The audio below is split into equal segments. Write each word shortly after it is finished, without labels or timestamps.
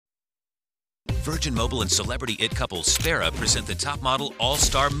Virgin Mobile and celebrity it couple Sparah present the Top Model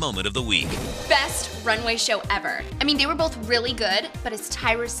All-Star Moment of the Week. Best runway show ever. I mean, they were both really good, but as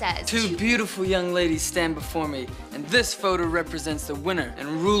Tyra says, two beautiful young ladies stand before me, and this photo represents the winner and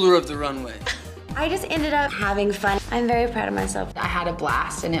ruler of the runway. I just ended up having fun. I'm very proud of myself. I had a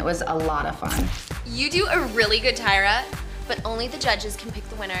blast, and it was a lot of fun. You do a really good Tyra, but only the judges can pick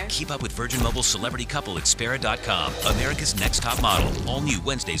the winner. Keep up with Virgin Mobile's celebrity couple at Sparah.com. America's Next Top Model. All new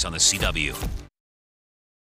Wednesdays on the CW.